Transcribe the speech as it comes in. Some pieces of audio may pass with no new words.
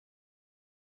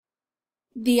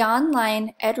The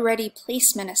online EdReady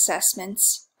placement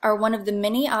assessments are one of the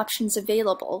many options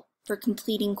available for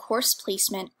completing course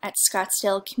placement at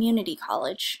Scottsdale Community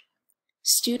College.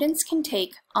 Students can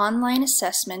take online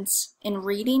assessments in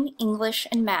reading, English,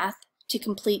 and math to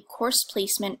complete course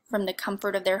placement from the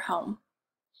comfort of their home.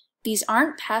 These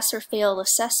aren't pass or fail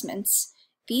assessments.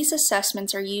 These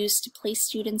assessments are used to place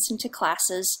students into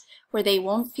classes where they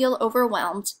won't feel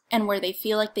overwhelmed and where they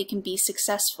feel like they can be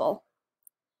successful.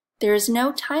 There is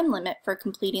no time limit for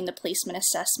completing the placement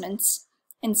assessments,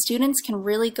 and students can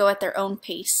really go at their own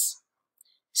pace.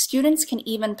 Students can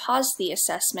even pause the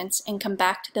assessments and come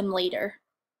back to them later.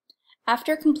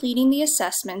 After completing the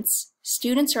assessments,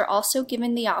 students are also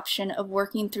given the option of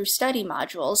working through study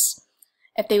modules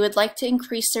if they would like to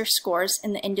increase their scores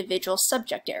in the individual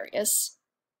subject areas.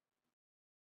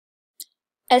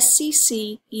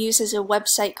 SCC uses a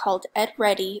website called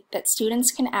EdReady that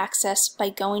students can access by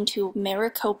going to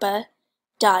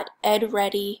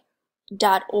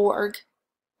maricopa.edready.org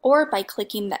or by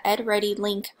clicking the EdReady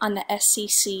link on the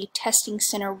SCC Testing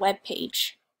Center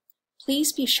webpage.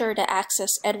 Please be sure to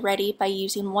access EdReady by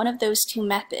using one of those two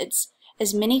methods,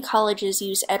 as many colleges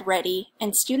use EdReady,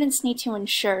 and students need to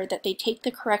ensure that they take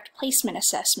the correct placement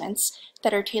assessments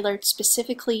that are tailored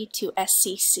specifically to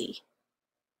SCC.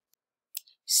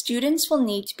 Students will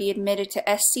need to be admitted to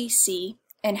SCC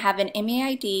and have an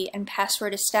email and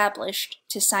password established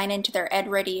to sign into their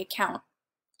EdReady account.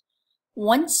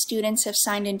 Once students have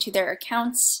signed into their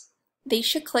accounts, they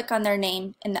should click on their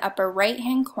name in the upper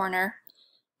right-hand corner,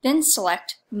 then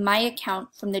select My Account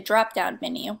from the drop-down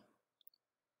menu.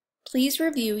 Please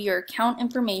review your account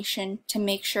information to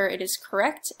make sure it is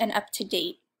correct and up to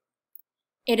date.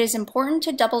 It is important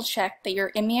to double-check that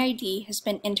your MEID has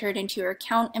been entered into your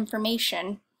account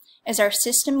information, as our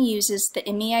system uses the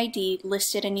MEID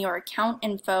listed in your account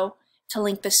info to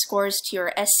link the scores to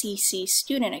your SCC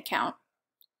student account.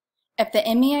 If the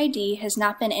MEID has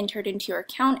not been entered into your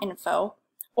account info,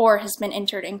 or has been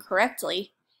entered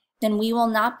incorrectly, then we will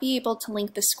not be able to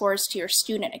link the scores to your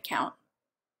student account.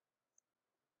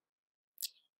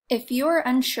 If you are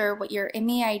unsure what your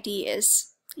MEID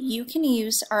is, you can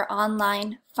use our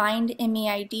online Find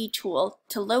MEID tool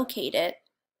to locate it,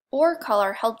 or call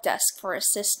our help desk for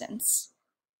assistance.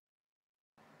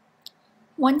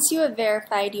 Once you have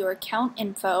verified your account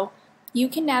info, you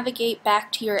can navigate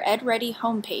back to your EdReady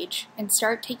homepage and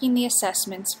start taking the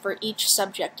assessments for each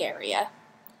subject area.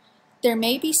 There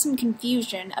may be some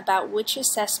confusion about which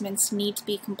assessments need to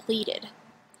be completed.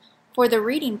 For the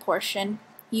reading portion,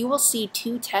 you will see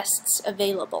two tests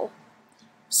available.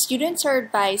 Students are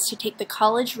advised to take the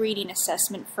college reading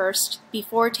assessment first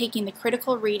before taking the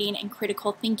critical reading and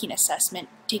critical thinking assessment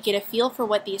to get a feel for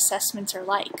what the assessments are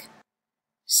like.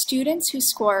 Students who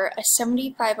score a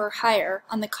 75 or higher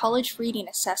on the college reading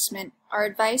assessment are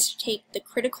advised to take the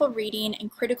critical reading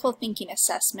and critical thinking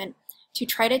assessment to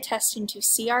try to test into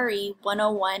CRE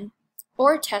 101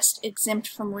 or test exempt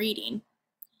from reading.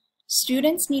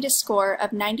 Students need a score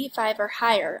of 95 or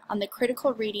higher on the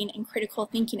critical reading and critical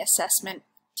thinking assessment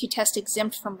to test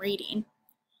exempt from reading.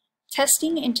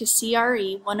 Testing into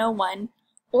CRE 101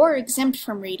 or exempt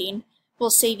from reading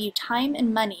will save you time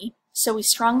and money, so we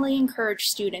strongly encourage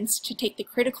students to take the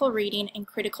critical reading and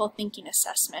critical thinking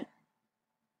assessment.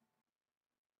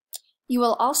 You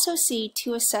will also see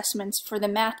two assessments for the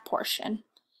math portion.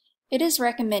 It is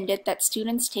recommended that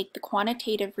students take the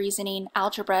quantitative reasoning,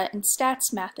 algebra, and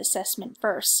stats math assessment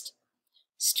first.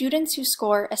 Students who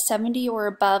score a 70 or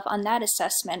above on that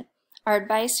assessment are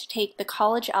advised to take the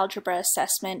college algebra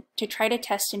assessment to try to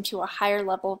test into a higher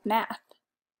level of math.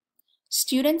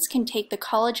 Students can take the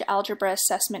college algebra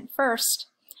assessment first.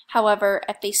 However,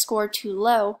 if they score too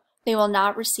low, they will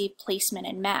not receive placement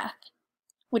in math,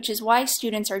 which is why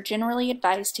students are generally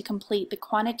advised to complete the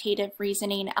quantitative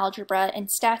reasoning, algebra, and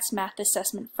stats math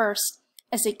assessment first,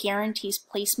 as it guarantees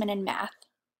placement in math.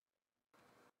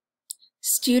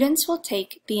 Students will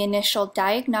take the initial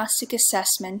diagnostic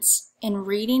assessments in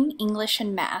reading, English,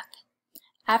 and math.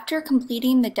 After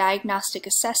completing the diagnostic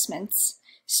assessments,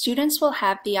 students will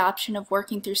have the option of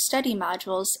working through study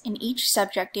modules in each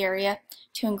subject area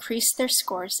to increase their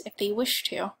scores if they wish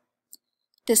to.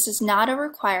 This is not a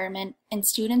requirement, and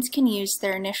students can use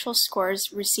their initial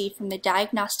scores received from the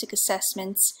diagnostic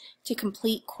assessments to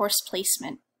complete course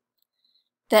placement.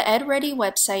 The EdReady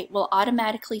website will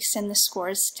automatically send the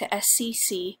scores to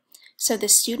SCC, so the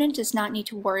student does not need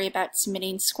to worry about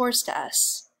submitting scores to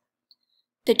us.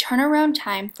 The turnaround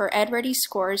time for EdReady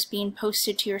scores being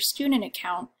posted to your student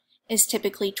account is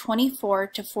typically 24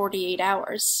 to 48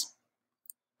 hours.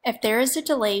 If there is a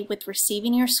delay with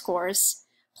receiving your scores,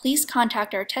 please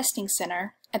contact our testing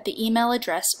center at the email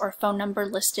address or phone number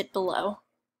listed below.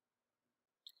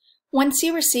 Once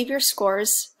you receive your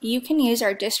scores, you can use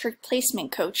our district placement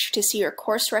coach to see your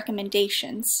course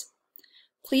recommendations.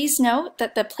 Please note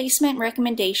that the placement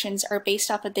recommendations are based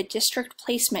off of the district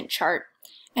placement chart,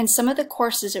 and some of the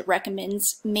courses it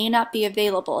recommends may not be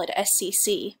available at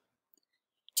SCC.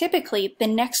 Typically, the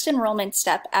next enrollment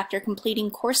step after completing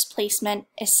course placement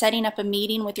is setting up a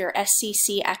meeting with your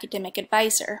SCC academic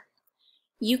advisor.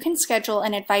 You can schedule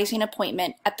an advising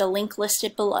appointment at the link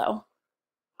listed below.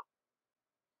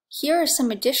 Here are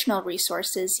some additional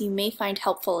resources you may find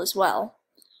helpful as well.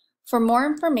 For more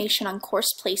information on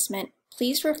course placement,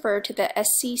 please refer to the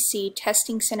SCC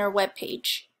Testing Center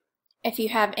webpage. If you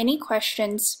have any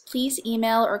questions, please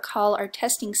email or call our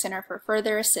Testing Center for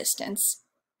further assistance.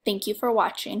 Thank you for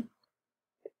watching.